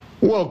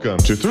Welcome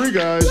to Three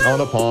Guys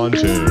on a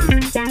Pontoon.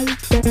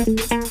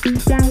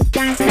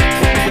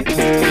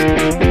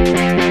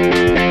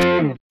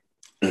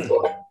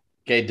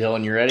 Okay,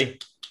 Dylan, you ready?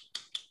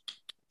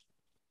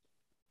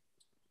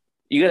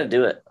 You gotta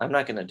do it. I'm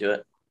not gonna do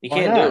it. You Why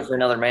can't not? do it for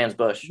another man's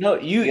bush. No,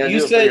 You you gotta do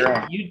it for said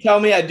your own. you tell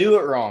me I do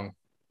it wrong.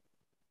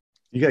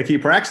 You got to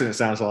keep practicing, it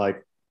sounds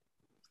like.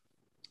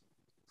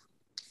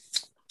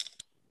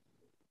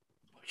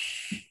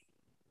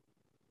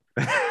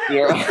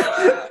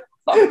 Yeah.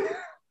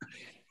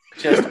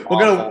 Just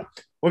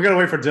We're gonna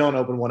wait for Dylan to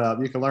open one up.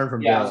 You can learn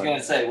from Yeah, Dylan. I was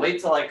gonna say,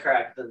 wait till I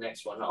crack the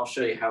next one. I'll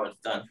show you how it's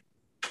done.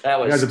 That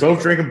was You guys are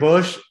both drinking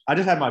Bush. I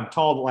just had my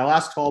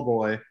last tall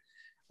boy,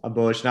 a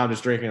Bush. Now I'm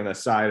just drinking the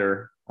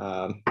cider,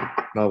 the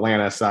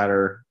Atlanta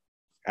cider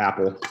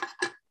apple.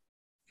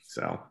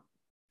 So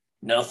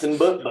nothing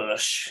but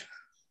Bush.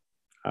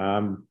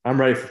 I'm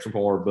ready for some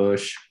more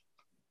Bush.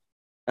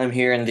 I'm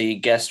here in the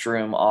guest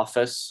room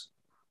office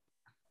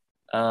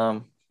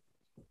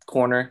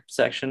corner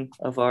section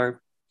of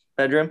our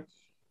bedroom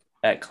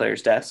at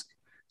Claire's desk.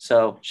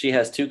 So she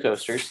has two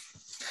coasters.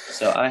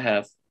 So I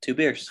have two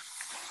beers.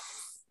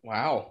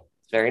 Wow.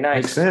 Very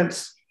nice. Makes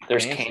sense.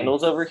 There's Fancy.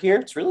 candles over here.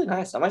 It's really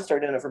nice. I might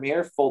start doing it from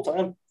here full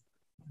time.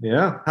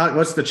 Yeah.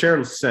 What's the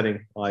chair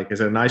setting like?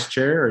 Is it a nice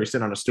chair or are you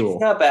sitting on a stool?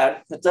 It's not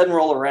bad. It doesn't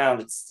roll around.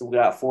 It's still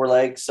got four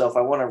legs. So if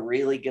I want to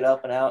really get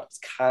up and out, it's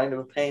kind of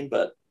a pain,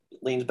 but it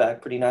leans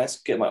back pretty nice.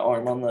 Get my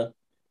arm on the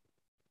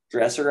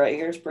dresser right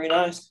here. It's pretty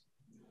nice.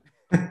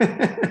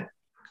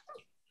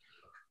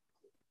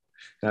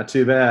 Not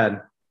too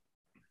bad.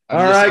 I'm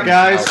All just right, on the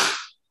guys.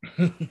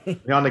 couch.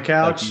 You on the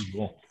couch?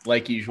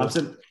 Like usual.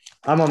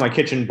 I'm on my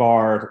kitchen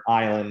bar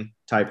island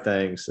type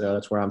thing. So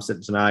that's where I'm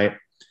sitting tonight.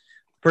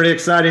 Pretty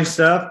exciting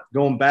stuff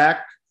going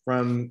back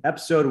from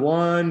episode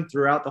 1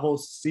 throughout the whole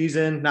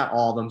season. Not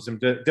all of them, some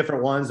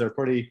different ones. They're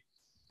pretty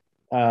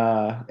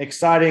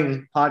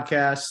exciting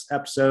podcast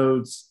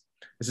episodes.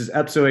 This is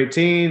episode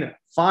 18,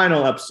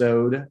 final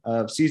episode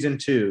of season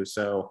 2.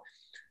 So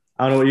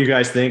I don't know what you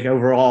guys think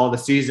overall of the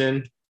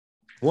season.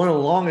 One of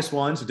the longest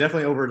ones,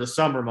 definitely over the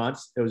summer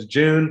months. It was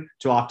June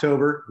to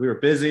October. We were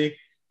busy.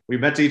 We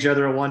met each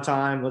other at one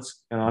time. I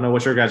don't know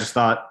what your guys'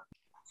 thought.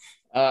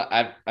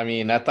 I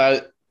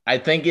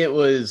think it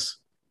was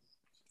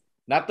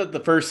not that the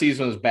first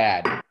season was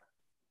bad.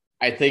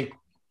 I think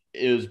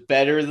it was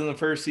better than the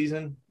first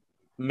season,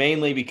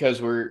 mainly because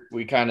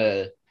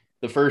the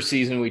first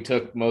season we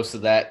took most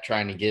of that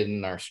trying to get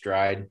in our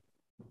stride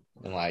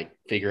and like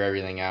figure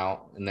everything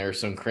out. And there were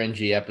some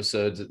cringy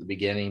episodes at the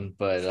beginning,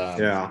 but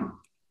Yeah.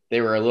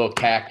 they were a little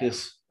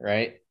cactus,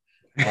 right?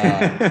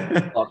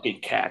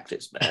 Fucking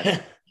cactus,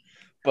 man.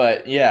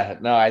 But yeah,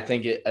 no, I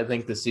think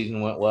the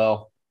season went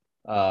well.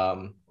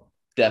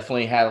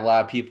 Definitely had a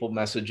lot of people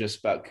message us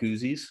about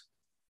koozies.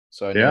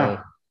 So I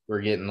know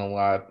we're getting a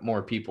lot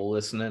more people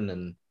listening.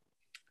 And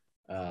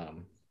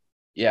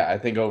I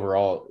think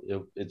overall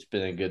it's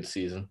been a good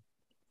season.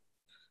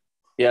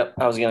 Yep.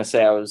 I was going to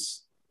say,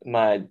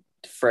 my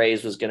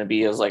phrase was going to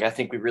be, I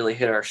think we really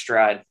hit our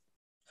stride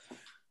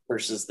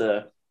versus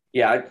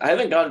I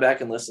haven't gone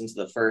back and listened to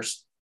the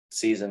first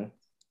season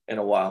in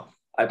a while.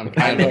 I'm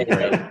kind of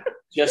afraid.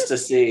 Just to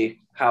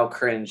see how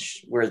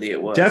cringe worthy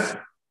it was.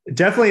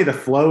 Definitely the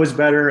flow is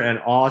better, and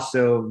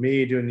also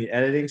me doing the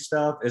editing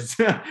stuff is.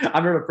 I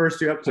remember the first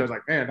 2 episodes,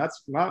 like, man,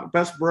 that's not the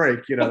best break,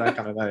 that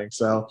kind of thing.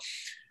 So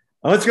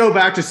let's go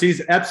back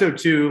to episode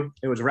 2.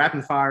 It was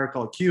rapid fire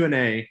called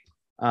Q&A.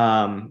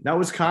 That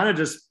was kind of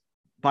just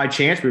by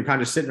chance. We were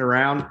kind of sitting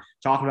around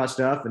talking about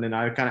stuff, and then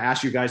I kind of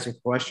asked you guys some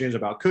questions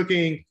about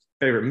cooking,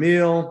 favorite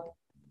meal,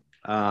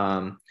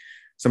 some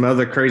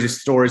other crazy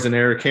stories in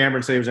there.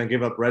 Cameron said he was going to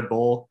give up Red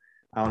Bull.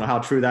 I don't know how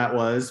true that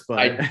was, but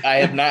I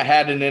have not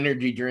had an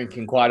energy drink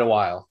in quite a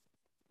while.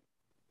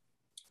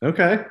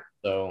 Okay.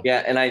 So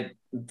yeah, and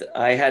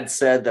I had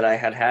said that I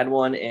had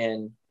one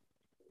in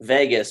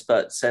Vegas,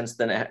 but since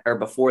then or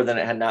before then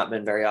it had not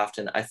been very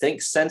often. I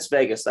think since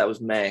Vegas, that was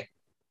May,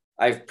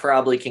 I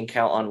probably can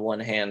count on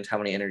one hand how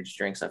many energy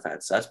drinks I've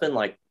had. So that's been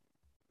like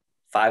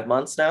 5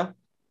 months now.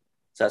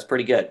 So that's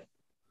pretty good.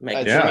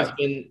 I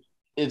think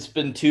it's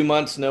been 2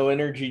 months, no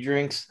energy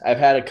drinks. I've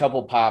had a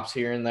couple pops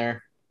here and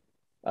there.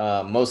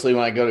 Mostly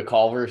when I go to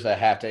Culver's, I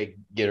have to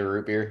get a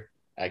root beer.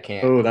 I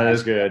can't. Oh, that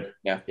is good.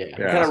 Yeah. Yeah.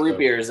 What kind of root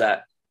beer is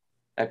that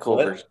at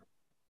Culver's?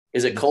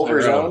 Is it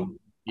Culver's own?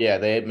 Yeah,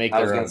 they make I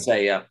their was own. going to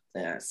say, yeah.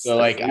 So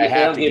I they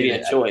have don't to give get you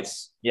it. a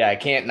choice. Yeah, I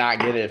can't not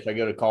get it if I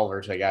go to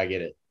Culver's. I gotta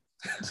get it.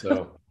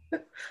 So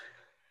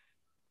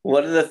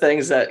One of the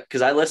things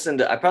because I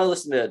probably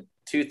listened to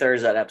 2/3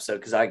 of that episode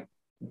because I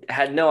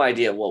had no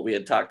idea what we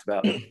had talked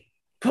about.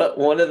 But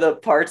one of the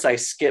parts I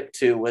skipped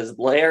to was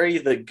Larry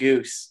the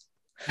goose.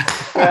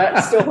 That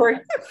story,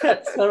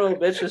 that son of a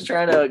bitch was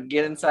trying to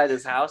get inside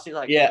his house. He's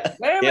like, yeah,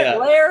 damn it,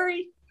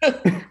 Larry.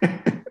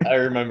 I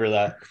remember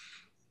that.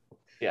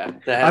 Yeah.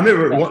 I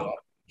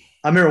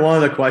remember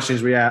one of the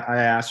questions I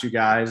asked you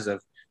guys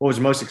of what was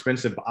the most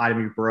expensive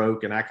item you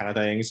broke and that kind of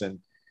things. And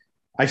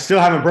I still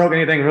haven't broke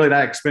anything really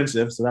that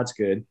expensive, so that's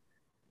good.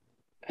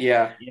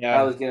 Yeah, Yeah.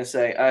 I was gonna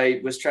say.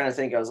 I was trying to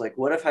think. I was like,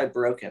 what if I'd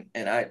broken?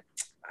 And I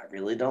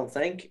really don't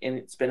think. And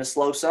it's been a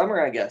slow summer,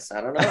 I guess.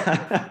 I don't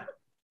know.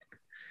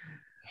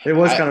 It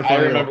was kind of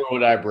funny. I remember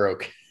what I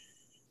broke.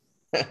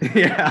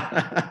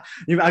 Yeah.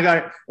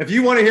 If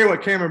you want to hear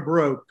what Cameron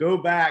broke, go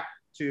back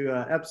to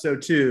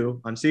episode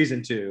 2 on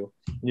season 2.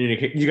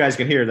 You guys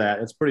can hear that.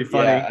 It's pretty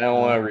funny. Yeah, I don't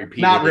want to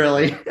repeat Not it.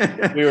 really.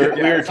 We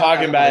were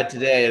talking about it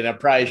today, and I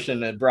probably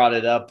shouldn't have brought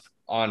it up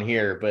on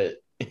here, but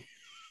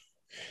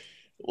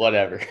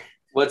whatever.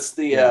 What's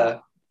the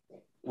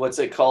what's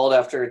it called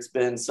after it's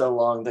been so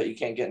long that you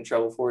can't get in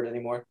trouble for it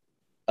anymore?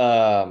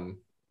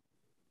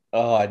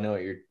 Oh, I know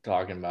what you're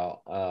talking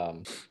about.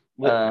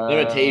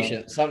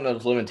 Limitation. Something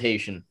of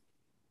limitation.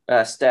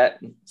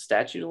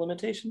 Statute of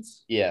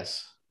limitations? Yes.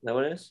 Is that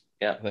what it is?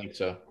 Yeah. I think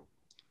so.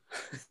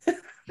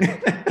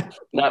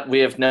 We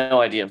have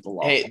no idea of the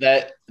law. Hey,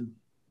 that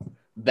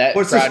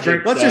Let's just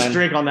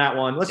drink on that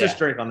one. Let's just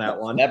drink on that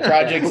one. That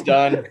project's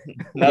done.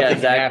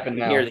 Nothing can happen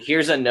now.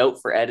 Here's a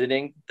note for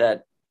editing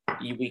that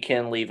we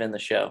can leave in the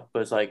show.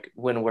 But it's like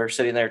when we're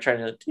sitting there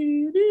trying to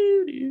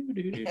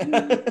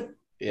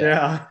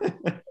Yeah.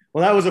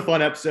 Well, that was a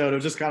fun episode. It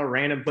was just kind of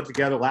random, put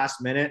together last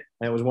minute.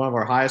 And it was one of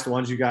our highest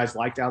ones you guys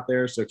liked out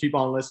there. So keep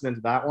on listening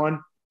to that one.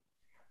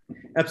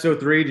 Episode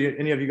 3, do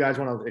any of you guys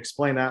want to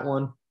explain that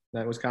one?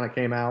 That was kind of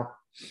came out.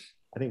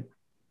 I think,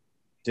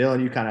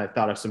 Dylan, you kind of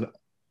thought of some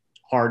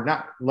hard,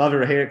 not love it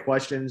or hate it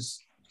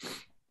questions.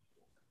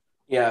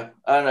 Yeah.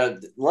 I don't know.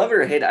 Love it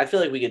or hate it. I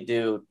feel like we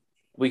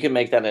could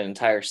make that an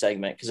entire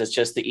segment because it's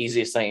just the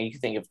easiest thing. You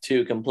can think of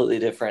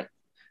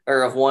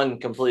one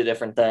completely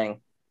different thing.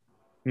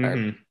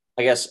 Mm-hmm. Or,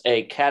 I guess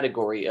a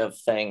category of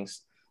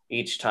things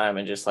each time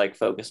and just like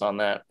focus on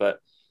that. But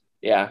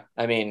yeah,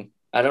 I mean,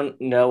 I don't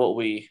know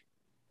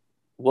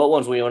what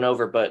ones we went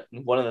over, but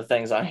one of the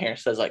things on here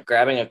says like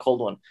grabbing a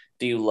cold one.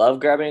 Do you love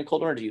grabbing a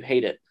cold one or do you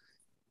hate it?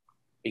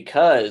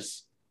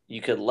 Because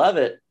you could love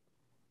it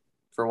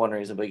for one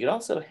reason, but you could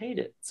also hate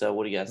it. So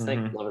what do you guys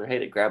think? Love it or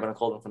hate it? Grabbing a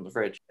cold one from the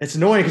fridge. It's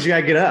annoying because you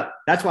gotta get up.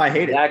 That's why I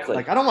hate Exactly. it.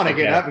 Like I don't want to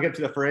get up and get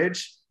to the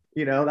fridge.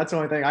 That's the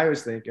only thing I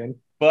was thinking.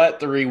 But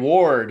the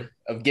reward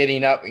of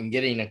getting up and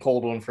getting a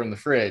cold one from the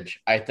fridge,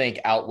 I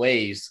think,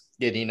 outweighs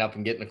getting up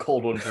and getting a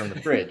cold one from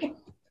the fridge.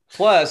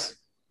 Plus,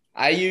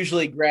 I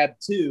usually grab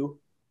 2.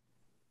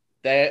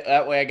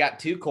 That way I got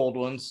 2 cold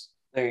ones.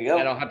 There you go.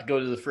 I don't have to go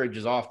to the fridge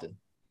as often.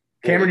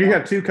 Cameron, do you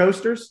have 2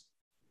 coasters?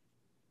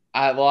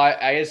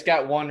 I just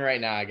got one right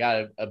now. I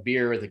got a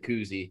beer with a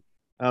koozie.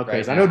 Okay,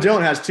 right so I know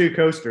Dylan has 2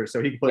 coasters,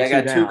 so he can put 2 I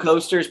got down. 2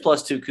 coasters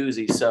plus 2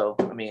 koozies. So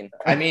I mean,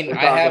 I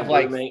have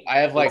like 5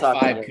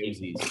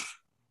 koozies.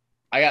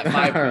 I got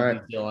 5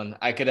 koozies, Dylan.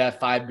 I could have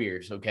 5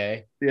 beers,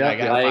 okay? Yeah, I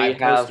got 5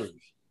 coasters.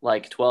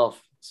 Like 12.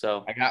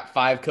 So I got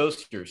 5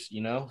 coasters,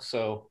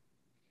 so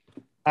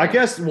I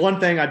guess one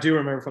thing I do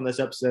remember from this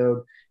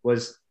episode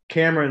was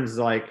Cameron's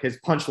like his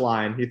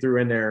punchline he threw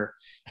in there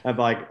of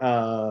like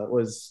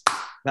was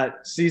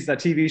that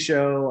TV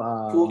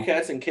show Cool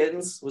Cats and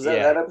Kittens. Was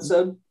that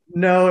episode?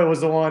 No, it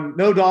was the one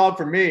No Dog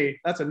for Me.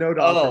 That's a no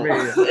dog for me.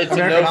 It's American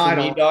a no for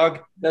me dog.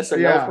 That's a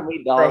no for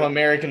me dog from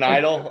American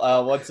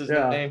Idol. What's his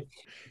name?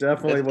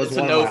 Definitely was it's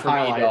one a no of my for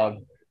highlights. me dog.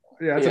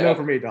 Yeah, it's a no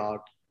for me dog.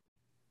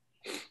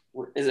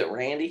 Is it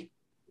Randy?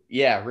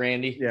 Yeah,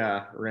 Randy.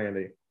 Yeah,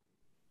 Randy.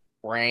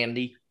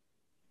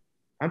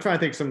 I'm trying to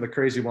think some of the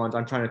crazy ones.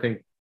 I'm trying to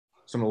think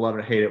some of the love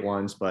and hate it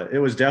ones, but it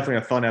was definitely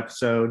a fun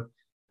episode.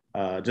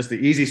 Just the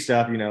easy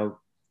stuff,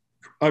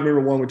 I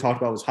remember one we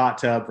talked about was hot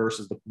tub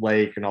versus the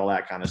lake and all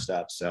that kind of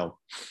stuff. So,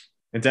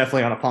 and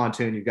definitely on a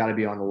pontoon, you've got to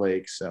be on the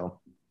lake. So,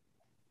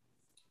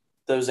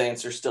 those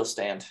answers still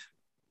stand.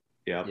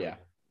 Yeah.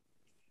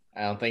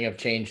 I don't think I've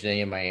changed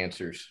any of my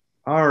answers.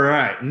 All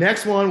right.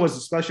 Next one was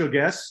a special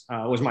guest.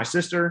 Was my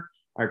sister.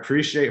 I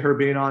appreciate her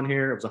being on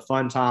here. It was a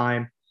fun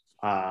time.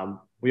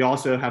 We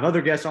also have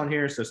other guests on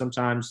here, so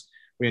sometimes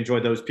we enjoy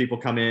those people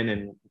come in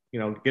and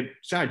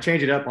try to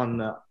change it up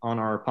on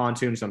our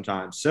pontoon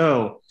sometimes.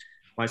 So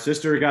my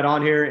sister got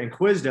on here and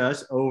quizzed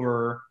us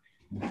over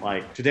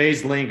like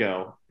today's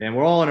lingo, and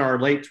we're all in our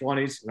late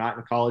 20s, not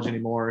in college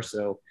anymore.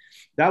 So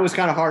that was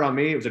kind of hard on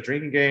me. It was a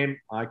drinking game.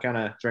 I kind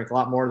of drank a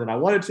lot more than I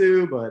wanted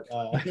to, but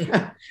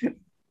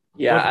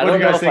yeah, I don't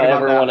know if I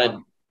ever want to.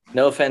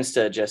 No offense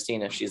to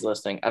Justine if she's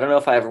listening. I don't know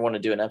if I ever want to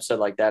do an episode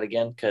like that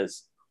again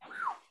because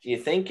you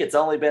think it's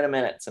only been a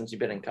minute since you've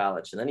been in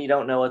college, and then you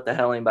don't know what the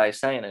hell anybody's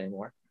saying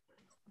anymore.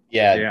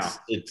 Yeah.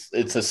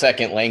 It's a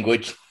second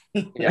language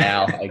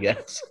now, I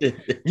guess.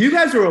 You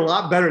guys were a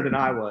lot better than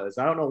I was.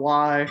 I don't know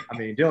why. I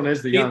mean, Dylan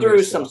is the youngest. He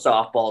threw some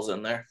softballs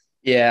in there.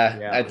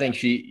 Yeah, I think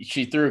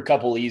she threw a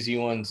couple easy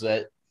ones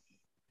and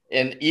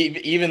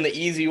even the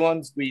easy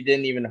ones we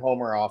didn't even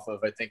homer off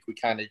of. I think we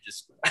kind of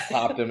just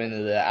popped them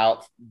into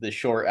the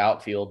short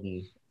outfield,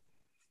 and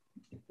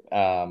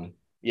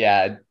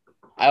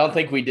I don't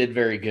think we did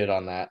very good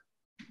on that.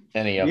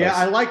 Any of us. Yeah,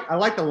 I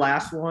like the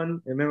last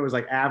one, and then it was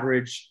like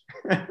average.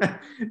 That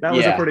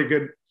was a pretty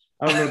good.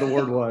 I don't know what the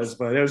word was,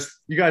 but it was.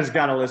 You guys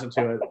got to listen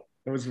to it.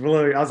 It was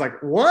really. I was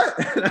like, what?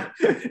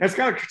 It's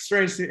kind of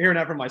strange hearing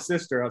that from my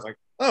sister. I was like,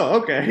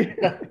 oh, okay.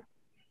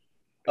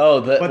 Oh,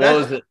 But what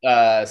that's- was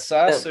it?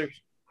 Sus or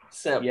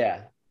Simp.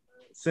 yeah,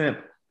 Simp.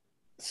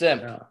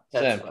 simp, Yeah.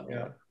 That's simp. funny.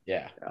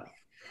 Yeah.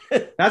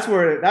 Yeah, That's the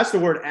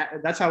word.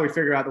 That's how we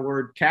figure out the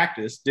word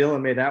cactus.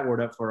 Dylan made that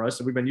word up for us,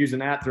 so we've been using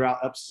that throughout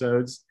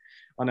episodes.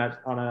 That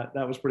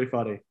was pretty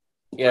funny.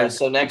 Yeah.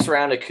 So next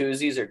round of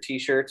koozies or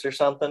T-shirts or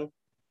something.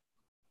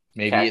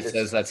 maybe Cactus. it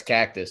says that's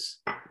cactus.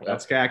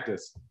 That's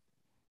cactus.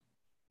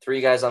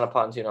 3 guys on a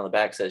pontoon on the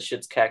back says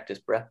shit's cactus,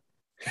 bruh.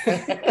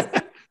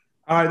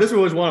 All right, this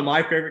was one of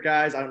my favorite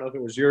guys. I don't know if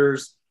it was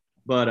yours,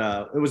 but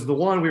it was the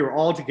one we were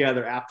all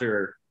together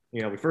after.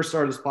 We first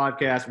started this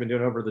podcast. We've been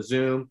doing it over the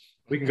Zoom.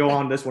 We can go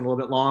on this one a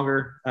little bit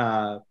longer.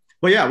 But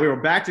yeah, we were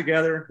back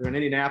together. We were in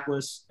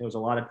Indianapolis. It was a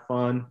lot of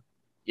fun.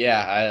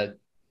 Yeah,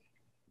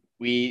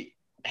 we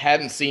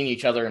hadn't seen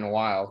each other in a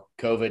while.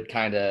 COVID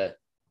kind of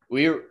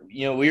we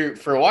were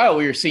for a while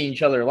we were seeing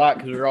each other a lot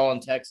because we were all in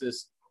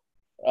Texas,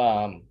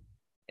 and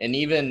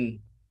even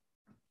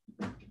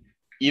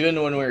when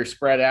we were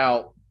spread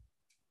out,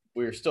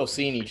 we were still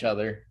seeing each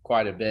other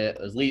quite a bit.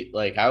 At least,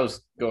 like I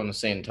was going to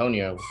San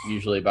Antonio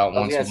usually about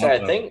once a month.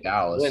 I think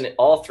Dallas. when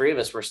all 3 of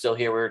us were still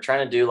here, we were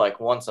trying to do like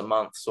once a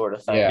month sort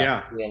of thing.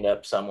 Yeah. We end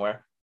up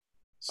somewhere.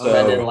 So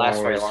That didn't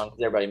last very long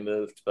because everybody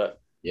moved. But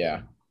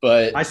yeah,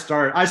 but I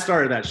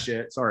started that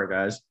shit. Sorry,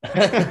 guys.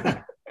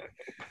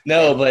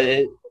 no, but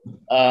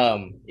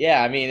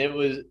yeah, I mean,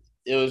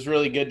 it was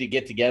really good to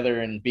get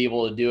together and be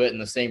able to do it in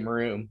the same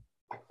room,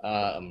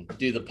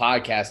 do the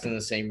podcast in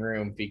the same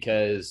room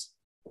because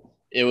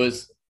it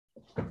was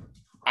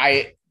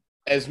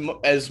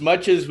as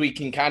much as we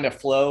can kind of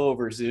flow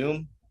over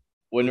Zoom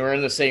when we're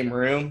in the same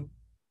room,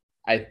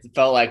 I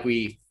felt like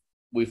we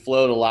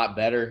flowed a lot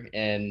better,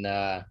 and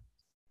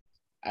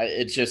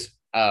it's just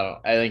I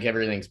think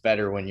everything's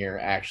better when you're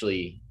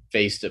actually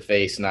face to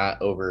face,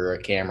 not over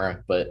a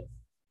camera. But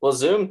well,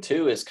 Zoom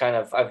too is kind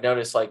of, I've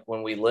noticed like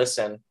when we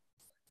listen,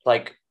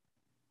 like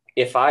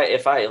if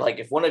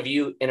one of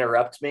you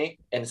interrupt me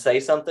and say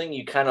something,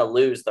 you kind of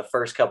lose the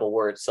first couple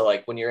words. So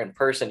like when you're in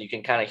person, you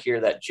can kind of hear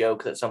that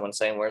joke that someone's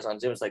saying, whereas on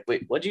Zoom, it's like,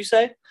 wait, what'd you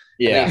say?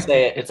 yeah, And then you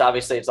say it,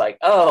 it's like,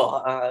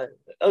 oh,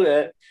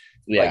 okay.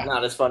 yeah. Like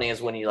not as funny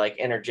as when you like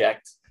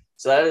interject.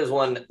 So that is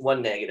one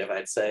negative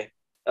I'd say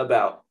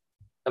about,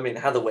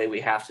 how the way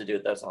we have to do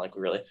it. That's not like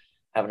we really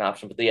have an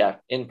option, but yeah,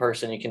 in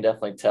person, you can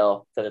definitely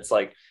tell that it's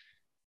like,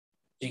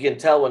 you can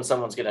tell when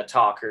someone's going to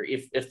talk, or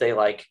if they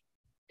like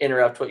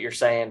interrupt what you're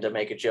saying to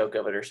make a joke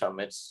of it or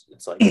something. It's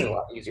like a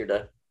lot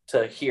easier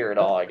to hear it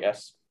all, I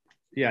guess.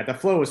 Yeah, the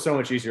flow was so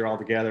much easier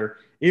altogether.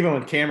 Even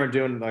with Cameron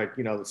doing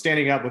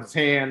standing up with his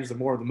hands, the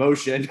more of the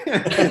motion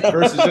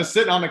versus just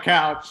sitting on the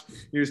couch.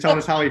 He was telling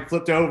us how he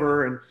flipped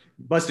over and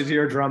busted his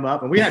eardrum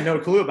up, and we had no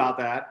clue about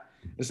that.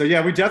 And so,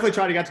 yeah, we definitely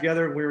tried to get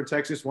together. We were in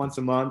Texas once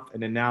a month,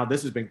 and then now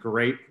this has been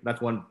great. That's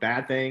one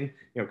bad thing.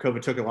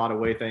 COVID took a lot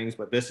away things,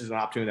 but this is an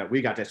opportunity that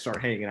we got to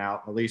start hanging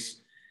out at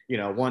least,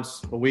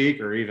 once a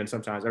week or even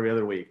sometimes every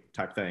other week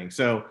type thing.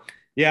 So,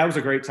 yeah, it was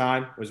a great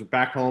time. It was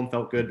back home,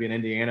 felt good being in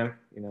Indiana,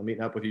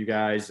 meeting up with you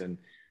guys and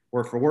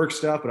work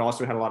stuff, but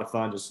also had a lot of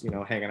fun just,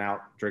 hanging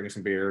out, drinking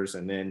some beers,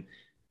 and then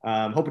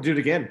hope to do it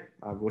again.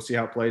 We'll see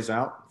how it plays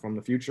out from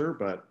the future,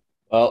 but.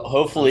 Well,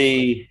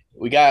 hopefully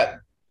we got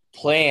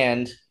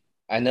planned.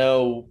 I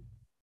know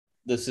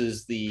this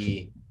is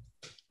the,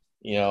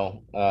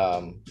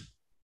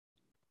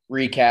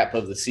 recap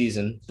of the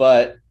season,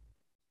 but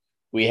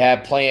we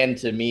have planned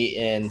to meet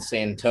in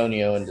San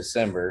Antonio in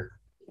December.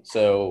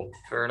 So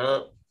Turn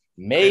up.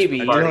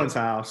 maybe At Dylan's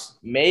house.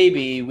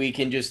 maybe we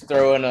can just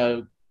throw in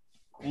a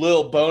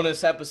little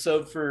bonus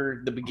episode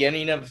for the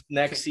beginning of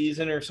next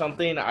season or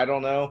something. I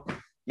don't know.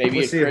 Maybe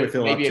We'll see if we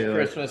feel maybe up a to it.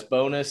 Christmas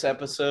bonus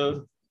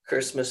episode.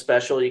 Christmas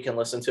special. You can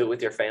listen to it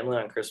with your family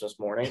on Christmas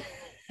morning.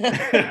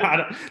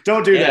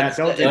 Don't do Yeah, that.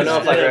 Don't I do don't know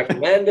if I that.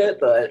 recommend it,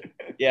 but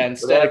Yeah,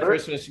 instead of Whatever.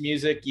 Christmas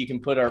music, you can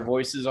put our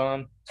voices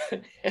on.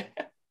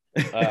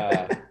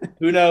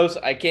 Who knows?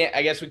 I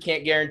guess we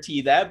can't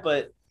guarantee that,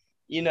 but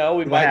we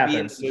What might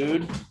happens? be in the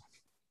mood.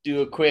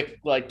 Do a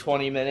quick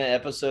 20-minute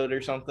episode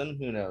or something.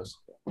 Who knows?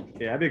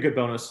 Yeah, that'd be a good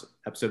bonus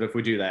episode if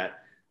we do that.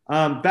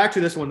 Back to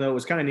this one, though, it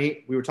was kind of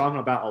neat. We were talking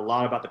about a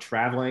lot about the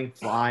traveling,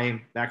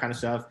 flying, that kind of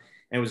stuff.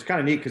 And it was kind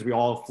of neat because we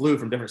all flew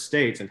from different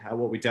states and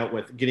what we dealt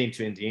with getting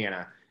to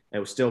Indiana. It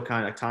was still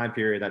kind of a time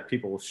period that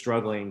people were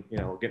struggling,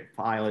 getting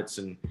pilots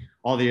and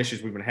all the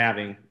issues we've been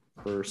having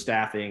for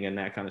staffing and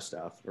that kind of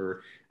stuff.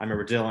 Or I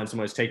remember Dylan,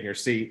 someone was taking your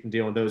seat and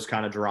dealing with those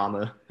kind of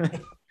drama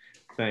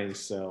things.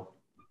 So,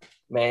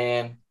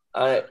 man,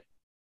 I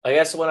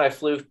guess when I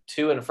flew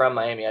to and from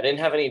Miami, I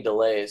didn't have any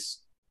delays,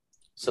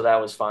 so that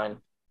was fine.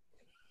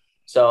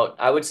 So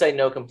I would say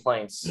no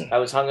complaints. I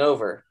was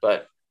hungover,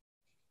 but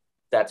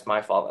that's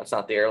my fault. That's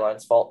not the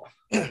airline's fault.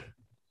 Well,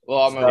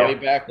 on my way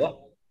back Yeah.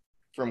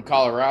 from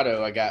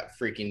Colorado, I got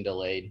freaking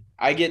delayed.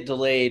 I get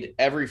delayed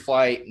every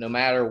flight, no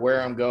matter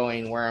where I'm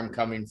going, where I'm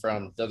coming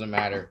from. Doesn't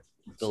matter.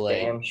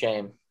 Delayed. Damn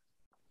shame.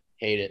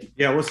 Hate it.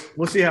 yeah,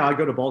 we'll see how I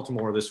go to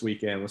Baltimore this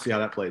weekend. We'll see how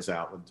that plays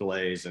out with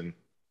delays and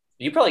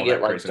You probably All get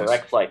that like craziness.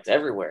 direct flights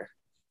everywhere.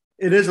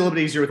 It is a little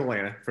bit easier with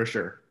Atlanta for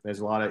sure. There's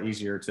a lot of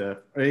easier to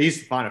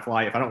easy to find a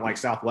flight. If I don't like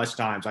Southwest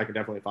times, I could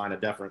definitely find a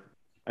different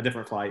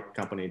flight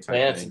company type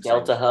Yeah, it's thing.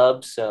 Delta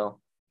Hub, so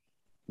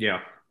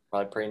Yeah.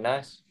 probably pretty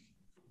nice.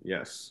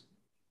 Yes.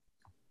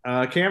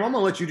 Cam, I'm gonna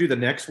let you do the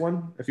next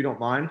one if you don't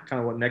mind.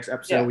 Kind of what next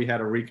episode Yeah. we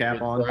had a recap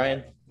With on.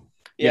 Brian.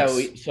 Yeah,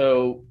 Yes.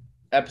 so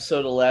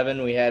episode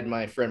 11, we had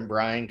my friend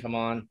Brian come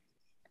on.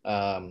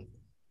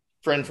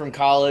 Friend from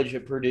college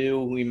at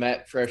Purdue. We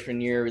met freshman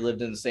year. We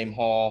lived in the same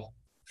hall,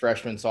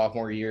 freshman,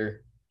 sophomore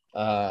year.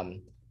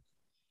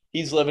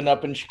 He's living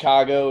up in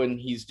Chicago, and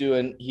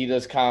he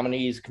does comedy.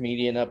 He's a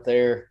comedian up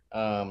there.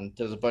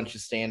 Does a bunch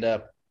of stand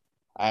up.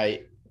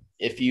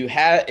 If you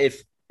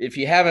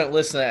haven't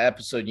listened to that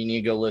episode, you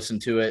need to go listen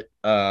to it.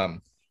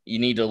 You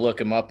need to look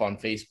him up on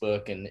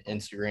Facebook and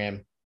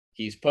Instagram.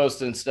 He's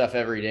posting stuff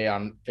every day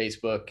on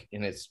Facebook,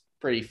 and it's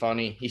pretty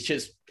funny. He's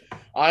just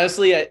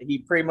honestly, he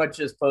pretty much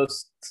just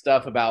posts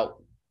stuff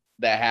about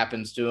that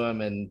happens to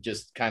him and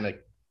just kind of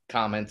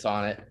comments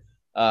on it.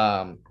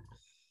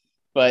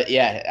 But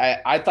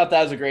yeah, I thought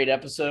that was a great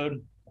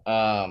episode.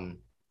 I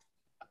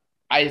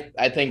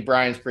think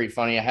Brian's pretty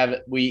funny.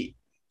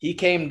 He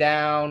came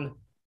down.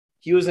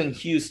 He was in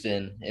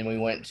Houston, and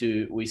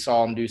we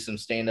saw him do some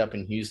stand up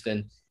in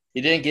Houston. He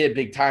didn't get a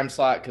big time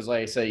slot because,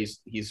 like I said,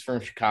 he's from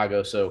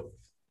Chicago, so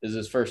this is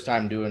his first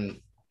time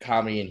doing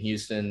comedy in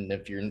Houston.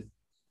 If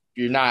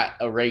you're not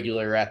a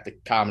regular at the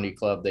comedy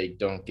club, they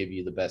don't give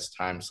you the best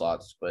time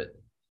slots. But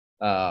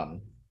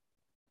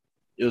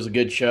it was a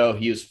good show.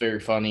 He was very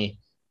funny.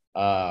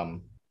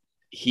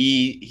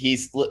 He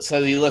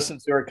says he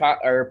listens to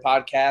our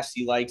podcast.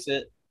 He likes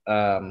it.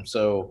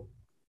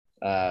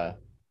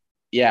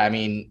 Yeah, I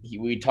mean,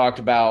 we talked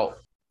about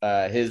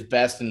his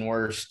best and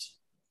worst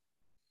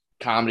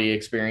comedy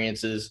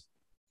experiences.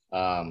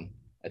 I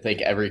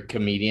think every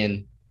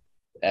comedian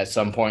at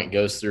some point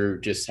goes through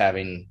just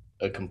having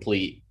a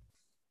complete,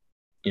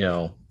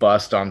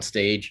 bust on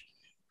stage.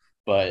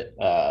 But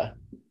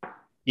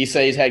he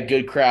said he's had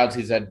good crowds.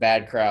 He's had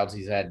bad crowds.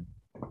 He's had,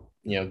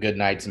 good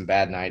nights and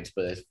bad nights,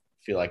 but I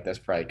feel like that's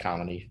probably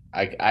comedy.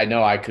 I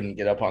know I couldn't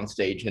get up on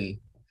stage and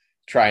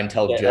try and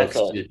tell jokes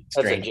to strangers.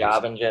 That's a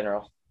job in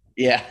general.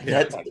 Yeah.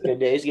 That's good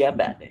days. You have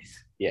bad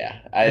days. Yeah.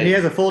 And he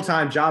has a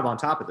full-time job on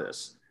top of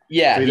this.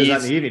 Yeah. So he does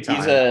that in the evening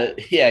time.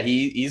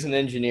 He's an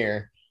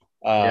engineer,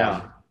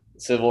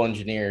 civil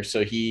engineer.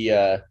 So he's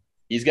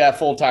got a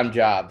full-time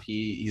job.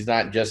 He's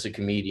not just a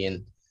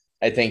comedian.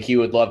 I think he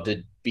would love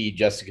to be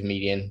just a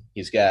comedian.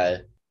 He's got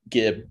to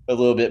get a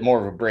little bit more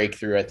of a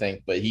breakthrough, I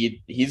think, but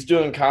he's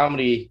doing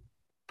comedy.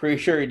 Pretty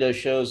sure he does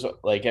shows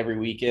like every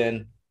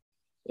weekend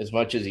as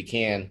much as he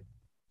can.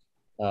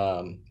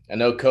 I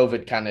know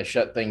COVID kind of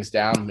shut things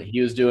down, but he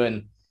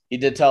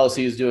did tell us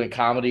he was doing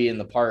comedy in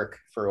the park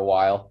for a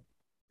while.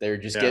 They were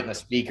just getting a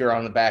speaker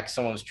on the back of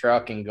someone's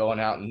truck and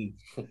going out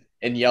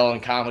and yelling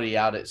comedy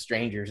out at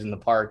strangers in the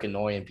park,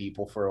 annoying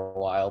people for a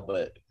while.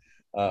 But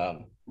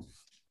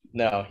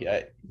no,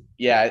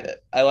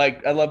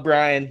 I love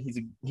Brian.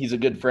 He's a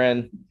good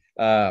friend.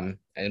 And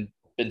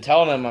been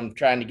telling him I'm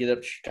trying to get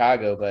up to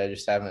Chicago, but I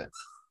just haven't.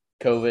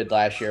 COVID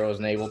last year I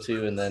wasn't able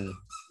to, and then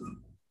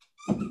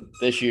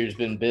this year's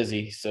been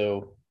busy.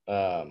 So,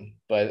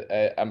 but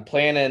I'm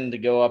planning to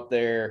go up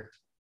there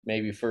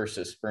maybe first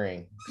of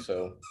spring.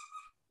 So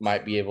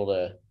might be able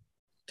to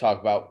talk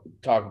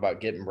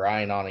about getting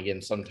Brian on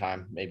again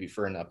sometime, maybe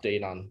for an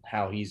update on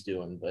how he's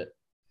doing. But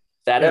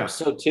that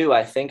episode too,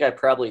 I think I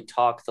probably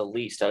talk the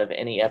least out of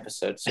any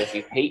episode. So if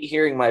you hate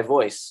hearing my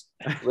voice,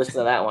 listen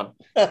to that one,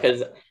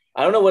 because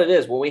I don't know what it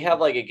is. When we have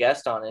like a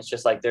guest on, it's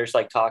just like there's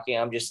like talking.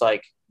 I'm just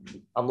like,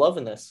 I'm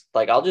loving this.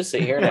 Like I'll just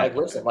sit here and like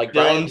listen. Like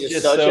Brian's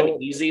just such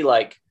an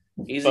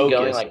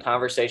easygoing like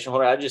conversation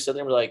holder. I just sit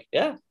there and be like,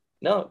 yeah,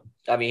 no.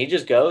 I mean, he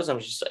just goes.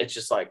 It's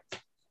just like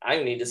I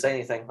don't need to say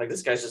anything. Like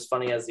this guy's just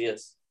funny as he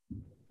is.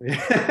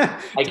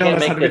 I can't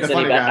make this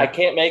any better. I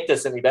can't make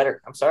this any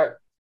better. I'm sorry.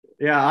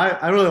 Yeah,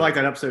 I really like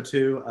that episode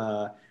too.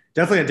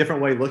 Definitely a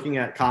different way looking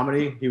at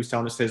comedy. He was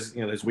telling us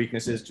his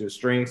weaknesses to his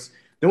strengths.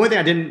 The only thing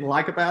I didn't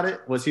like about it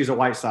was he's a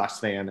White Sox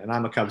fan and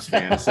I'm a Cubs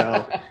fan.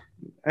 So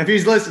if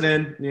he's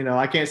listening,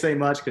 I can't say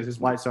much because his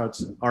White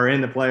Sox are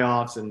in the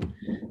playoffs and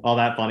all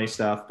that funny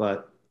stuff.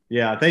 But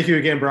yeah, thank you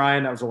again,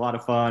 Brian. That was a lot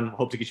of fun.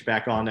 Hope to get you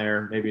back on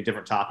there. Maybe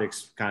different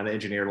topics, kind of the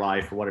engineer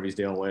life or whatever he's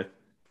dealing with.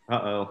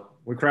 Uh-oh.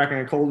 We're cracking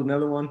a cold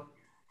another one.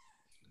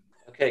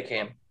 Okay,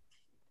 Cam.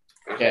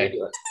 Okay.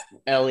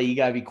 Ellie, you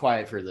gotta be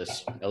quiet for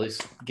this. At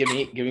least give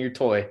me your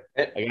toy.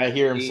 I gotta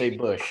hear him say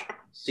Bush.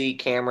 See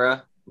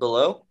camera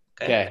below.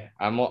 Okay.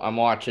 I'm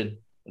watching.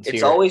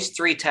 It's always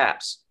 3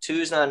 taps. 2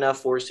 is not enough.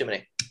 4 is too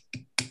many.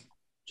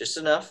 Just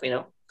enough,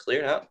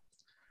 clear it out.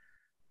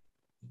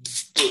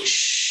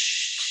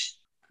 Bush.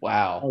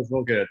 Wow.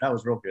 That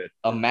was real good.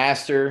 A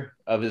master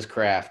of his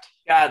craft.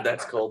 God,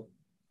 that's cold.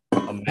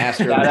 A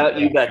master. Shout out,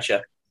 you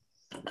betcha.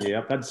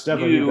 Yep, that's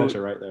definitely you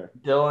betcha right there.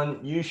 Dylan,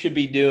 you should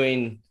be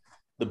doing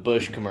the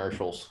Bush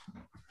commercials.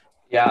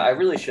 Yeah, I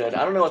really should.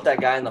 I don't know what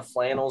that guy in the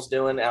flannel's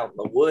doing out in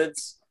the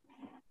woods.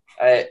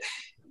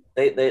 They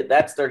They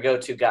that's their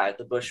go-to guy,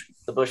 the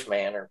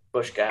Bushman or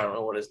Bush guy. I don't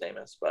know what his name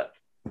is, but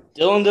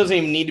Dylan doesn't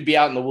even need to be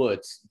out in the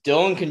woods.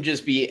 Dylan can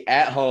just be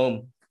at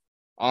home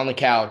on the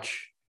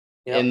couch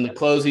in the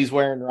clothes he's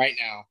wearing right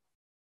now.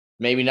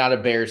 Maybe not a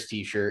Bears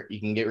t-shirt. You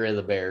can get rid of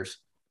the Bears.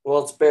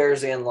 Well, it's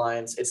Bears and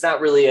Lions. It's not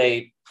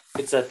really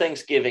it's a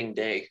Thanksgiving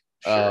Day.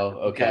 Sure. Oh,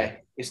 okay.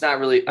 It's not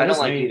really, I don't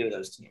like either of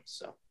those teams.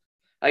 So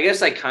I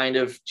guess I kind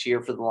of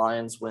cheer for the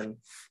Lions when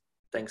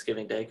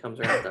Thanksgiving Day comes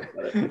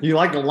around. You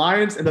like the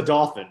Lions and the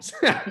Dolphins.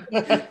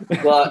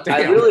 Well,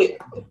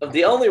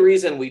 the only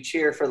reason we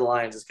cheer for the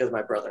Lions is because of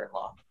my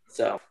brother-in-law.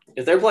 So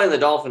if they're playing the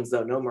Dolphins,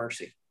 though, no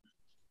mercy.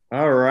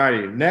 All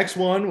righty. Next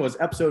one was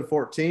episode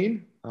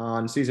 14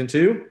 on season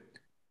 2.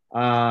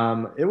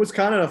 It was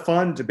kind of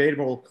fun,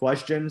 debatable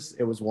questions.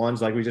 It was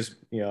ones like we just,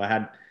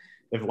 had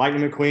if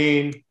Lightning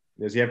McQueen,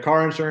 does he have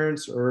car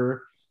insurance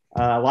or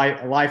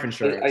life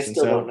insurance? I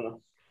still don't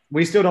know.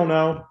 We still don't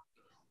know.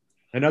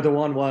 Another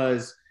one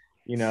was,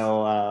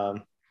 sushi,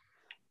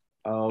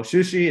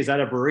 is that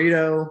a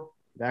burrito?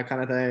 That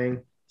kind of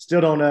thing. Still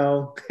don't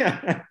know.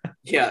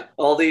 Yeah,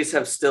 all these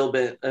have still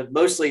been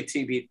mostly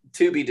to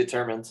be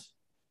determined.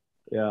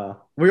 Yeah.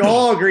 We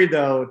all agreed,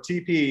 though,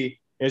 TP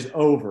is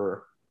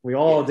over. We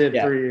all did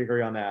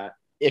agree on that.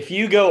 If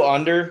you go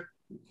under,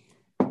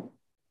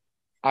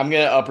 I'm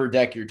going to upper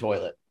deck your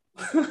toilet.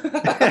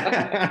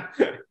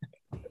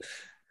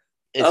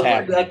 It's upper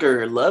happening.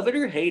 decker, love it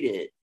or hate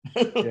it.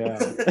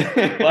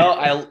 Yeah.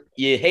 Well,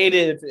 you hate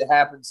it if it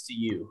happens to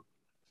you.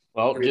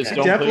 Well, just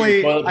don't put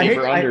your toilet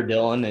paper under,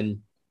 Dylan, and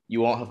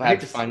you won't have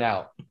to find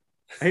out.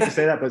 I hate to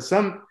say that, but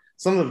some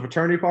of the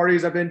fraternity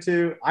parties I've been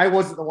to, I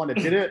wasn't the one that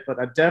did it, but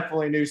I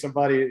definitely knew some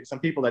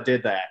people that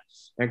did that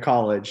in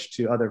college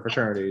to other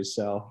fraternities.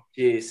 So,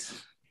 jeez,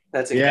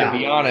 that's to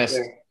be honest,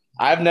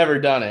 I've never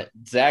done it.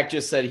 Zach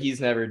just said he's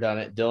never done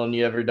it. Dylan,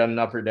 you ever done an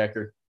upper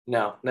decker?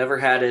 No, never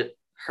had it.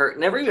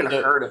 Never even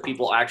heard of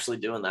people actually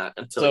doing that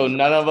until. So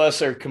none of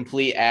us are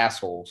complete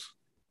assholes.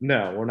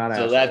 No, we're not.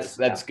 So assholes.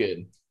 that's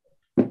good.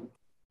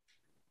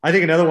 I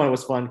think another one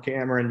was fun,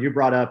 Cameron. You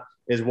brought up,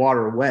 is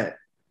water wet?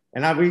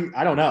 And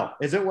I don't know.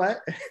 Is it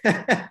wet?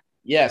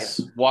 Yes,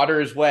 water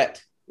is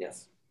wet.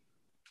 Yes.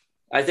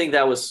 I think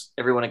that was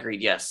everyone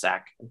agreed. Yes,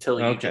 Zach.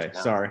 Until you. Okay,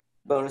 sorry.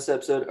 Bonus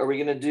episode. Are we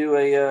gonna do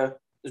a?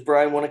 Does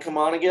Brian want to come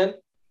on again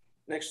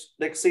next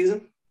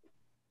season?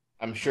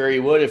 I'm sure he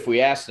would if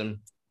we asked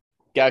him.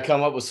 Got to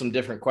come up with some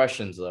different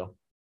questions, though.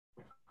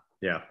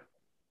 Yeah.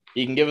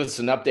 He can give us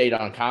an update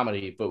on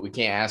comedy, but we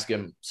can't ask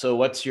him, so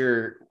what's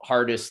your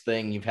hardest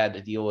thing you've had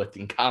to deal with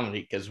in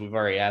comedy? Because we've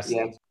already asked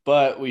him.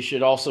 But we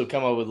should also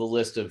come up with a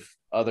list of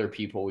other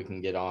people we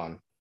can get on.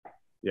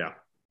 Yeah.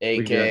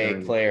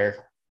 A.K.A.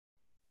 Claire.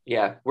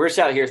 Yeah, we're just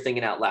out here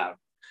thinking out loud.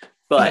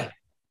 But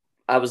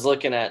I was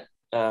looking at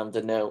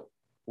the note.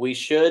 We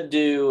should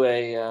do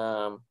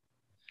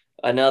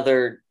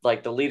another,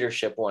 like the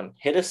leadership one.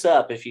 Hit us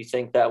up if you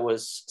think that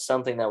was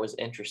something that was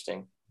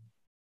interesting,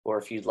 or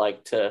if you'd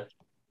like to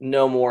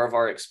know more of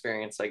our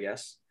experience, I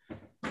guess.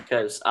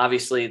 Because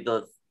obviously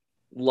the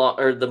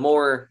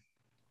more,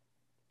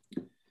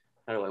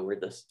 how do I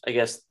word this? I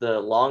guess the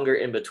longer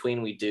in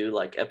between we do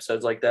like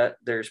episodes like that,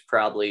 there's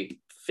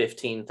probably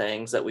 15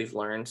 things that we've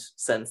learned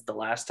since the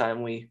last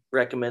time we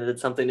recommended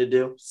something to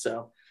do.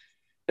 So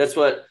that's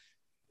what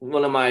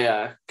one of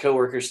my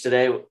coworkers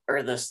today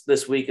or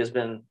this week has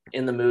been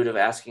in the mood of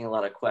asking a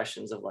lot of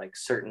questions of like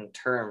certain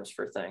terms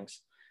for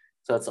things.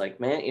 So it's like,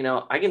 man,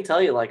 I can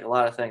tell you like a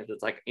lot of things, but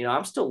it's like,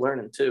 I'm still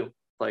learning too.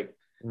 Like,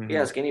 you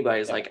ask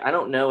anybody, it's like, I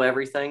don't know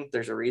everything.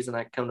 There's a reason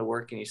I come to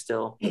work, and you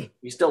still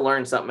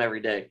learn something every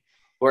day,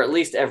 or at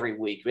least every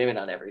week, maybe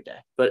not every day,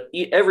 but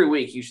every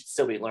week you should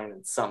still be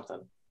learning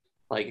something.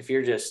 Like if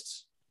you're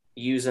just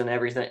using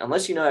everything,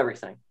 unless you know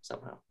everything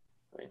somehow.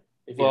 I mean,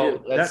 if you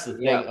do, that's the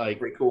thing. Yeah, like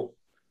pretty cool.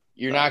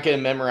 You're not going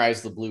to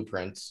memorize the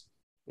blueprints.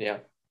 Yeah.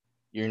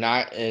 You're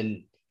not.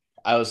 And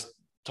I was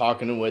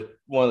talking with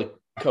one of the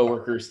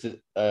coworkers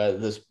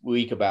this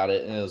week about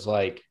it, and it was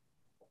like,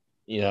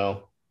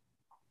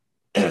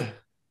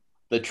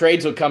 the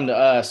trades will come to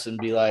us and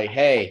be like,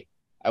 hey,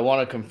 I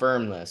want to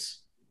confirm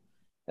this.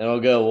 And we'll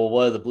go, well,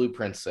 what do the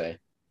blueprints say?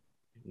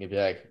 And you'd be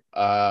like,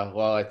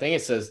 well, I think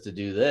it says to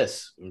do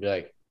this. And be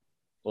like,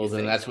 well,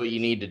 then that's what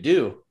you need to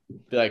do.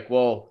 Be like,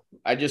 well,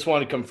 I just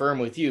want to confirm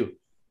with you.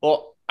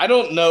 Well, I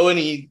don't know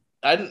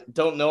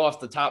off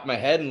the top of my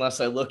head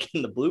unless I look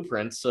in the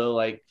blueprints. So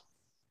like,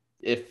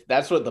 if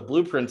that's what the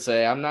blueprints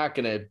say, I'm not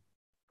going to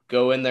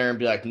go in there and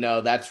be like, no,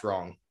 that's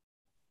wrong.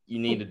 You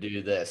need to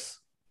do this.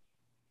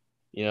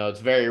 It's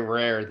very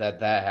rare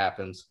that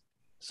happens.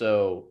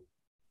 So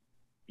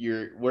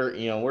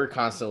we're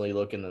constantly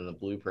looking in the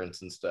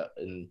blueprints and stuff.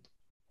 And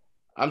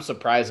I'm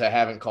surprised I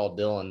haven't called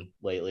Dylan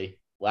lately.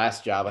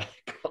 Last job, I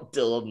called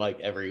Dylan like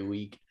every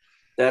week.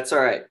 That's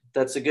all right.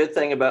 That's a good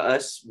thing about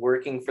us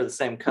working for the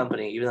same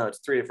company, even though it's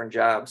 3 different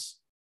jobs.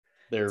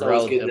 They're it's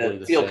always good relatively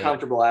to feel same.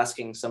 Comfortable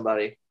asking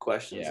somebody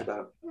questions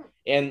about.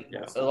 And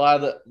a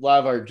lot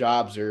of our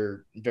jobs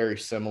are very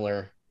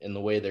similar in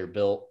the way they're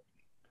built.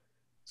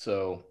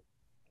 So,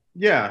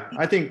 yeah,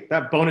 I think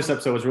that bonus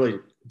episode was really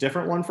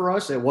different one for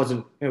us. It was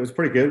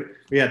pretty good.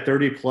 We had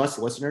 30 plus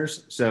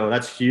listeners, so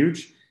that's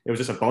huge. It was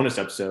just a bonus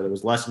episode. It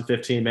was less than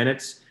 15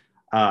 minutes.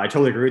 I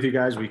totally agree with you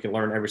guys. We can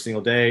learn every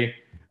single day.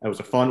 It was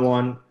a fun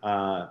one.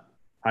 I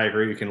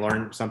agree. We can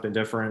learn something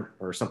different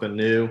or something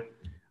new.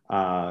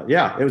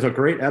 Yeah, it was a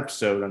great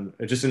episode.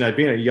 And just in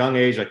being a young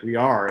age like we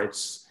are,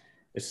 it's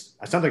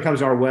something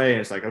comes our way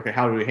and it's like, okay,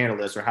 how do we handle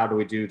this or how do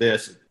we do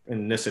this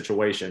in this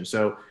situation?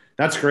 So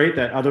that's great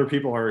that other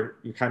people are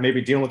kind of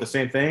maybe dealing with the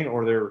same thing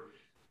or they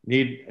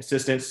need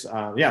assistance.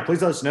 Yeah,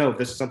 please let us know if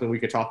this is something we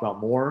could talk about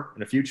more in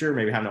the future,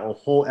 maybe having a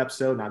whole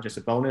episode, not just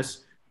a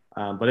bonus.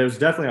 But it was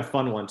definitely a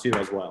fun one too,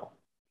 as well.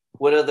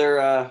 What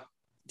other,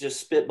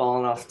 just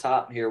spitballing off the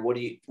top here, what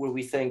do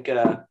we think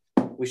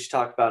we should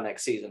talk about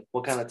next season?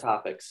 What kind of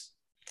topics?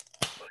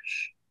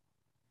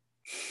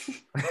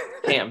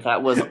 Damn,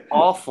 that was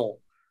awful.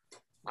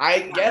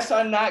 I guess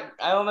I'm not.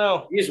 I don't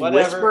know. You just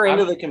whisper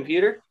into the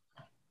computer.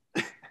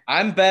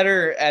 I'm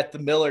better at the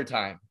Miller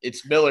time.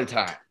 It's Miller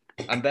time.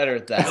 I'm better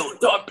at that. Miller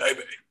time,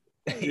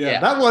 baby. Yeah,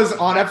 that was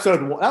on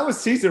episode 1. That was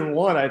season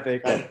 1, I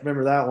think. I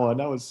remember that one.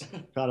 That was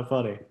kind of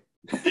funny.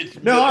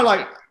 No, I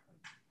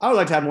would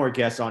like to have more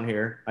guests on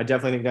here. I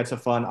definitely think that's a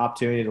fun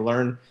opportunity to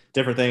learn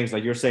different things.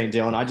 Like you're saying,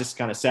 Dylan, I just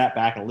kind of sat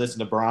back and listened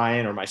to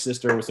Brian or my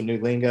sister with some new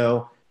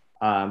lingo.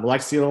 We'd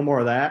like to see a little more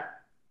of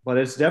that, but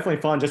it's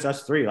definitely fun. Just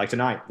us three. Like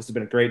tonight, this has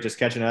been great. Just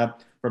catching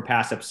up from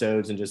past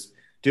episodes and just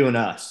doing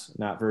us,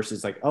 not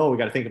versus like, oh, we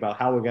got to think about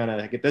how we're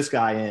gonna get this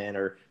guy in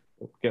or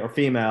get a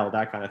female,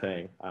 that kind of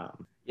thing.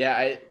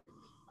 Yeah,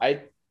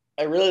 I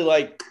really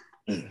like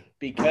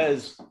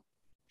because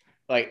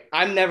like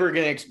I'm never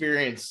gonna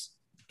experience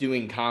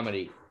doing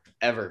comedy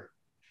ever.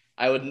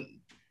 I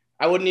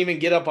wouldn't even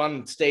get up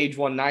on stage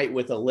one night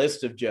with a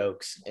list of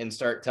jokes and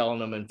start telling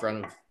them in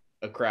front of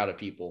a crowd of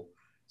people.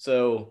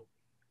 So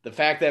the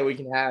fact that we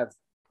can have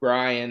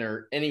Brian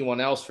or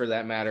anyone else for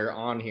that matter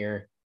on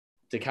here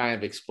to kind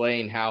of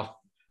explain how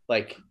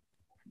like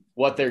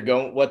what they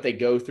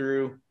go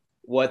through,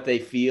 what they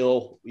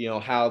feel,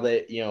 how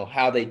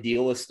they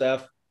deal with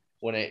stuff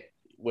when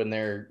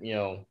they're,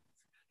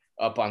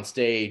 up on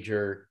stage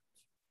or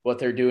what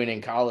they're doing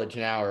in college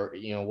now or,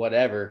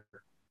 whatever.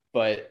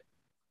 But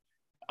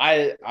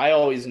I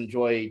always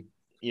enjoy,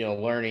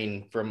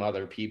 learning from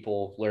other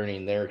people,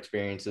 learning their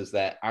experiences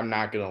that I'm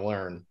not going to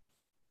learn.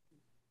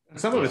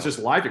 Some of it's just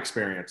life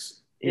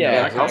experience.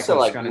 Yeah. Exactly. Also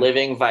like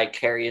living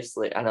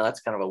vicariously. I know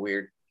that's kind of a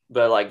weird,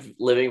 but like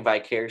living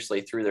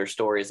vicariously through their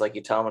stories. Like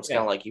you tell them, it's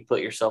kind of like you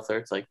put yourself there.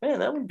 It's like, man,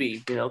 that would be,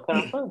 kind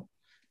of fun.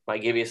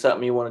 Might give you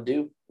something you want to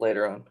do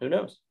later on. Who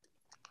knows?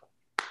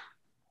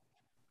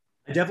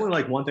 I definitely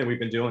like one thing we've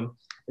been doing.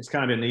 It's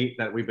kind of been neat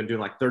that we've been doing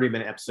like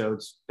 30-minute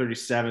episodes.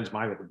 37 is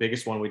the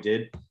biggest one we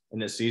did in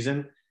this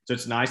season. So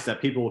it's nice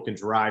that people can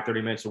drive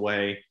 30 minutes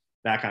away,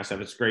 that kind of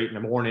stuff. It's great in the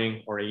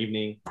morning or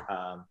evening.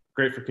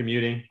 Great for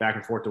commuting back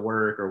and forth to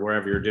work or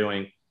wherever you're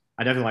doing.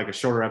 I definitely like the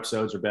shorter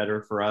episodes are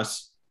better for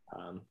us.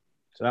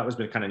 So that was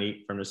been kind of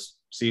neat from this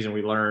season.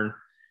 We learned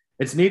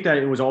it's neat that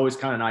it was always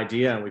kind of an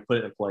idea and we put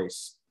it in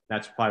place.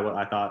 That's probably what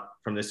I thought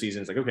from this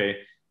season. It's like, okay,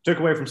 took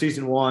away from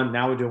season 1.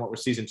 Now we're doing what we're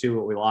season 2,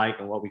 what we like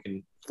and what we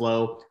can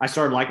flow. I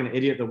started liking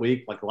Idiot of the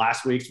Week. Like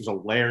last week's was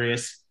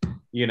hilarious.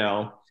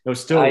 It was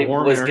still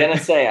warm. I was going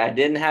to say, I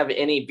didn't have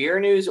any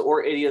beer news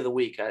or Idiot of the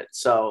Week.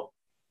 So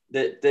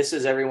this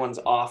is everyone's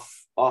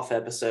off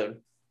episode.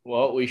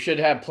 Well, we should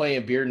have plenty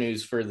of beer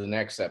news for the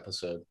next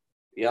episode.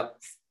 Yep.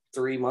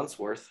 3 months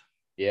worth.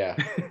 Yeah.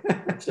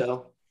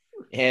 So.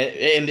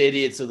 And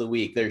Idiots of the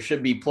Week. There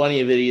should be plenty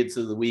of Idiots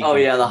of the Week. Oh,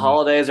 yeah. The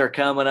holidays are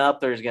coming up.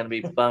 There's going to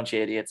be a bunch of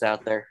idiots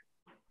out there.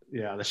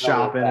 Yeah. The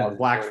shopping and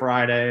Black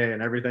Friday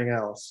and everything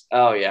else.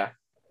 Oh, yeah.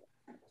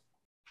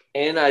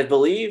 And I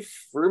believe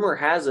rumor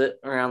has it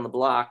around the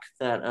block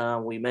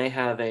that we may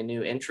have a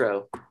new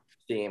intro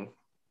theme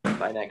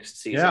by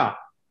next season. Yeah.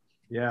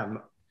 Yeah.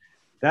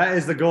 That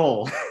is the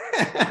goal.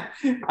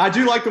 I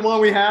do like the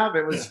one we have.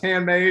 It was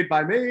handmade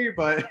by me,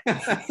 but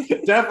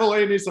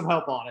definitely need some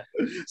help on it.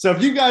 So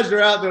if you guys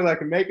are out there that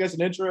can make us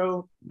an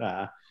intro,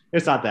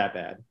 it's not that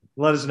bad.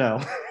 Let us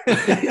know.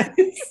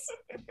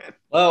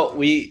 Well,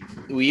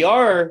 we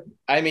are.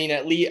 I mean,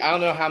 at least I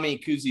don't know how many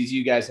koozies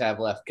you guys have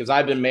left because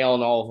I've been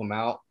mailing all of them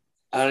out.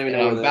 I don't even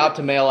know. I'm about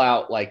to mail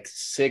out like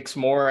 6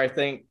 more, I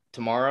think,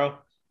 tomorrow.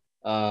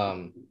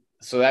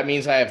 So that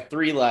means I have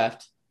 3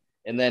 left,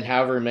 and then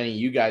however many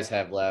you guys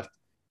have left.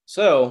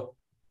 So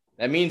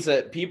that means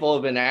that people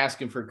have been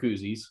asking for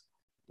koozies.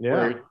 Yeah.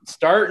 We're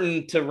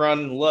starting to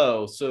run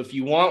low. So if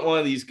you want one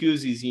of these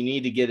koozies, you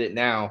need to get it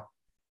now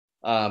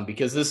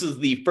because this is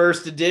the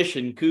first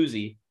edition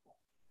koozie.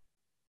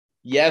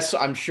 Yes,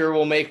 I'm sure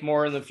we'll make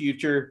more in the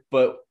future,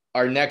 but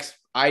our next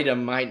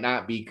item might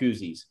not be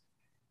koozies.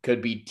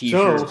 Could be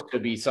t-shirts,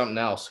 could be something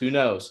else. Who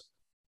knows?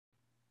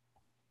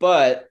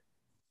 But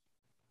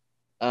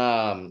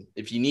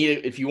if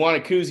you want a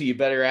koozie, you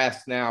better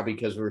ask now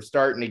because we're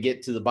starting to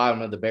get to the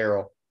bottom of the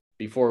barrel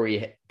before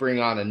we bring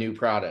on a new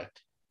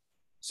product.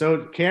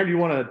 So, Cam, do you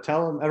want to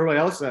tell everybody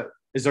else that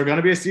is there going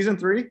to be a season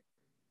 3?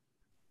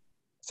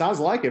 Sounds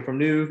like it from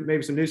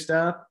maybe some new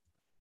stuff.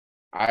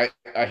 I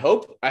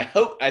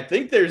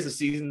think there's a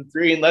season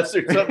 3 unless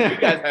there's something you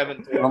guys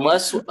haven't told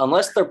me.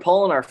 Unless they're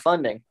pulling our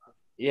funding.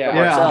 Yeah.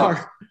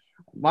 Yeah.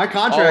 My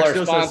contract All our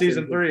still says sponsors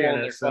season are 3 in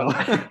pulling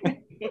it.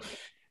 their So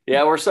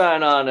Yeah, we're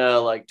signing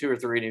on like 2 or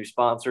 3 new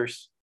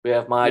sponsors. We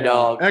have My Yeah.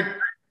 Dog.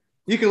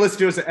 You can listen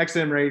to us at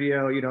XM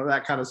Radio,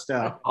 that kind of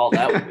stuff. Oh,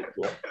 that would be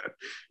cool.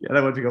 Yeah,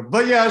 that would be cool.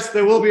 But yes,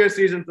 there will be a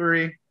season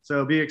 3.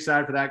 So be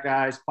excited for that,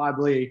 guys.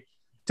 Probably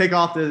take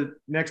off the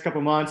next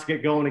couple months,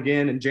 get going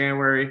again in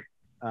January.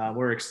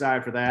 We're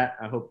excited for that.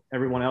 I hope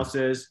everyone else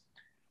is.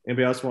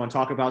 Anybody else want to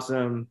talk about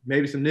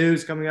maybe some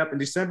news coming up in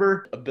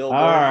December? A billboard.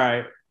 All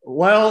right.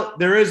 Well,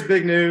 there is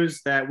big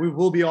news that we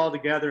will be all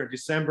together in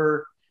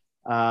December,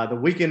 the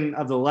weekend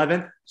of the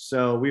 11th.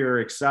 So we are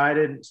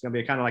excited. It's going to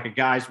be kind of like a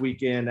guys'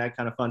 weekend, that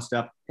kind of fun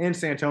stuff in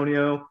San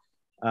Antonio.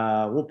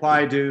 We'll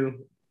probably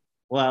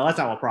that's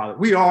not what probably.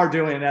 We are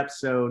doing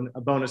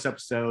a bonus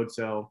episode.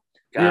 So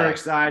we are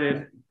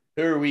excited.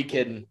 Who are we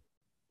kidding?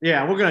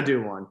 Yeah, we're going to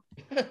do one.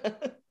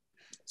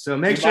 So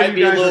make We sure might you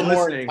be a guys little are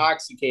more listening.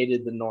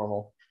 intoxicated than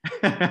normal.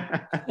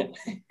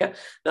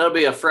 That'll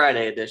be a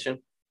Friday edition.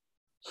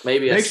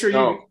 Maybe Make sure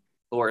you-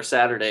 or a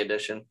Saturday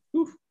edition.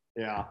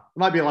 Yeah, it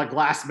might be like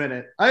last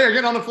minute. Hey, I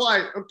get on the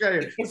flight.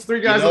 Okay, it's 3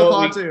 guys You know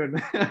on what the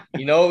pontoon.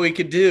 You know what we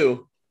could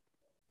do?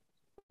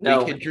 No.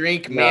 We could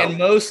drink No.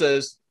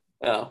 manmosas.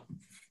 Oh.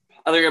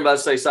 I think you're about to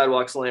say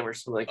sidewalk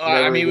slammers. I'm like,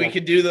 We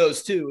could do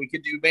those too. We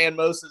could do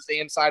manmosas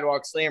and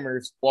sidewalk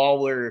slammers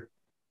while we're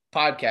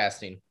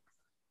podcasting.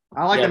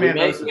 I like the we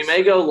man.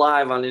 may go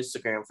live on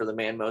Instagram for the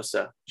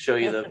Manmosa. Show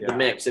you the Yeah.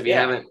 mix if you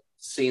Yeah. haven't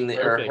seen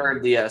or Perfect.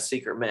 heard the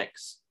secret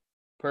mix.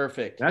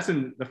 Perfect. That's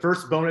in the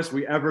first bonus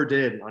we ever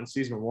did on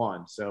season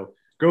 1. So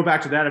go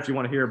back to that if you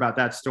want to hear about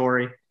that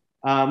story.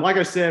 Like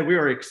I said, we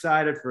are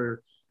excited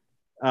for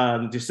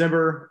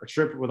December, a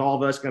trip with all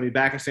of us, going to be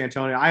back in San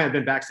Antonio. I haven't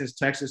been back since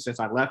Texas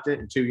since I left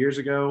it 2 years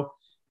ago.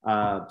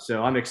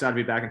 So I'm excited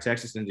to be back in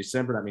Texas in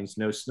December. That means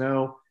no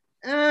snow.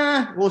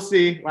 We'll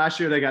see.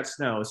 Last year they got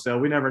snow, so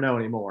we never know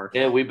anymore.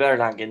 Yeah, we better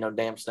not get no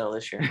damn snow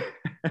this year.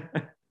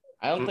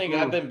 I don't think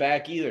I've been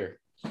back either.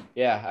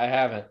 Yeah, I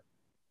haven't.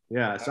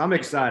 Yeah, so I'm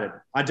excited.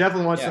 I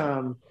definitely want Yeah.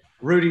 some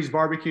Rudy's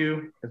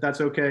barbecue, if that's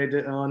okay,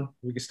 Dylan.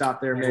 We can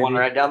stop there There's maybe. one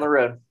right down the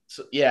road.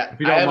 So, yeah, If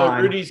you I don't have mind.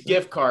 a Rudy's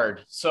gift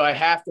card, so I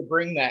have to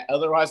bring that.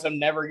 Otherwise, I'm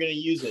never going to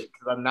use it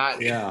because I'm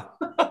not Yeah,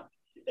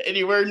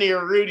 anywhere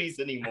near Rudy's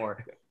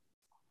anymore.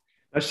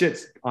 that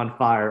shit's on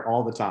fire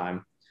all the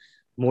time.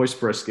 Moist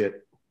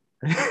brisket.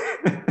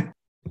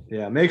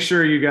 Yeah, make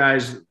sure you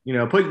guys,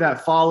 put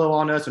that follow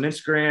on us on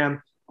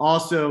Instagram.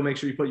 Also, make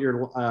sure you put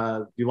you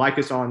like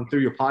us through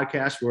your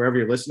podcast wherever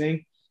you're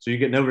listening, so you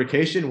get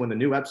notification when the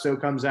new episode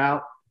comes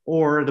out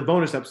or the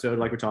bonus episode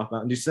like we talked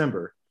about in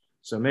December.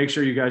 So make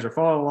sure you guys are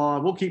following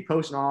along. We'll keep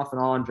posting off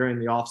and on during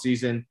the off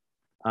season.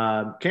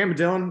 Cam and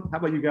Dylan, how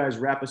about you guys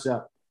wrap us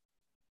up?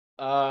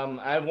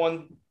 I have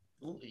one,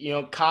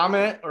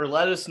 comment or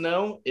let us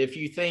know if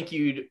you think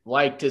you'd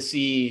like to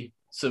see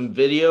some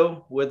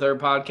video with our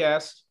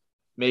podcast,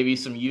 maybe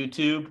some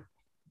YouTube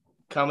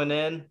coming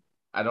in.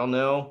 I don't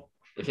know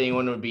if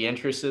anyone would be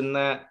interested in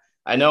that.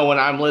 I know when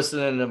I'm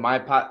listening to my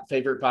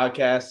favorite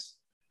podcasts,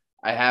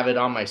 I have it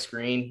on my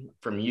screen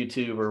from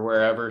YouTube or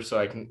wherever, so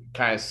I can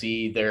kind of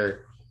see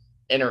their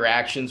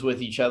interactions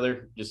with each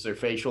other, just their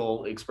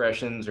facial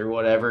expressions or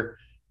whatever.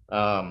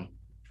 I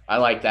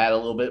like that a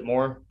little bit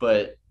more,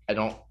 but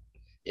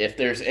if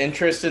there's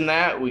interest in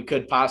that, we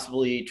could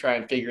possibly try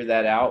and figure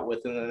that out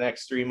within the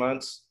next 3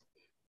 months.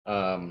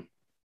 I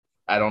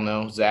don't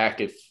know,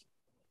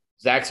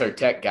 Zach's our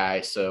tech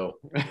guy, so.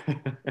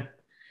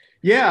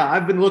 Yeah,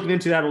 I've been looking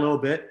into that a little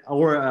bit.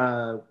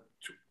 Or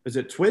is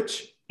it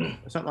Twitch or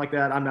something like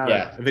that? I'm not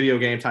a video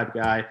game type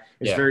guy.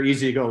 It's very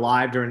easy to go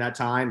live during that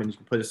time, and you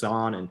can put us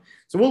on. And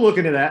so we'll look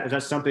into that. If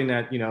that's something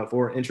that, if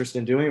we're interested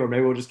in doing, or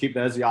maybe we'll just keep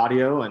that as the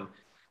audio, and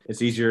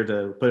it's easier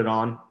to put it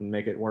on and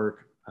make it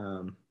work.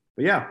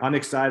 But yeah, I'm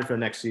excited for the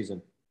next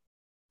season.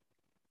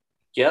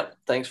 Yep.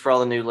 Thanks for all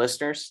the new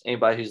listeners.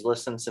 Anybody who's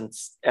listened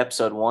since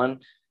episode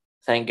 1,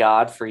 thank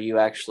God for you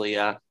actually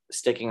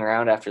sticking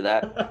around after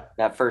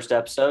that first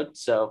episode.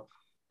 So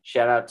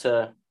shout out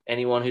to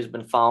anyone who's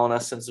been following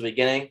us since the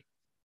beginning.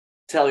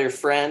 Tell your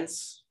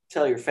friends,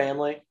 tell your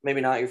family,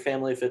 maybe not your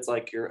family if it's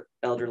like your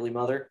elderly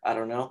mother. I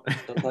don't know.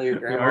 Don't tell your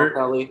grandma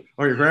probably.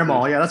 Or your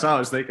grandma. Yeah, that's what I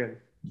was thinking.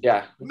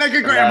 Yeah. Make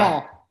it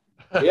grandma.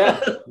 Yeah.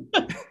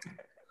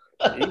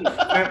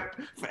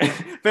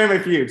 Family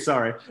Feud.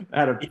 Sorry. I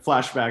had a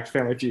flashback to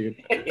Family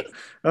Feud.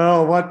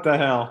 Oh, what the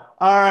hell.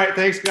 All right.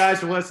 Thanks,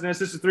 guys, for listening.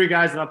 This is 3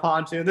 Guys in a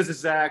Pontoon. This is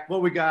Zach.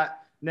 What we got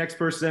next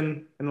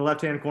person in the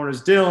left-hand corner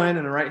is Dylan,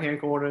 and the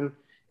right-hand corner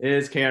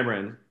is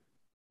Cameron.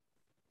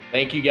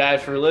 Thank you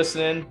guys for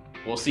listening.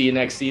 We'll see you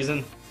next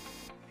season.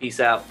 Peace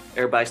out.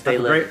 Everybody stay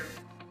lit.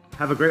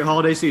 Have a great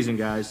holiday season,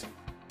 guys.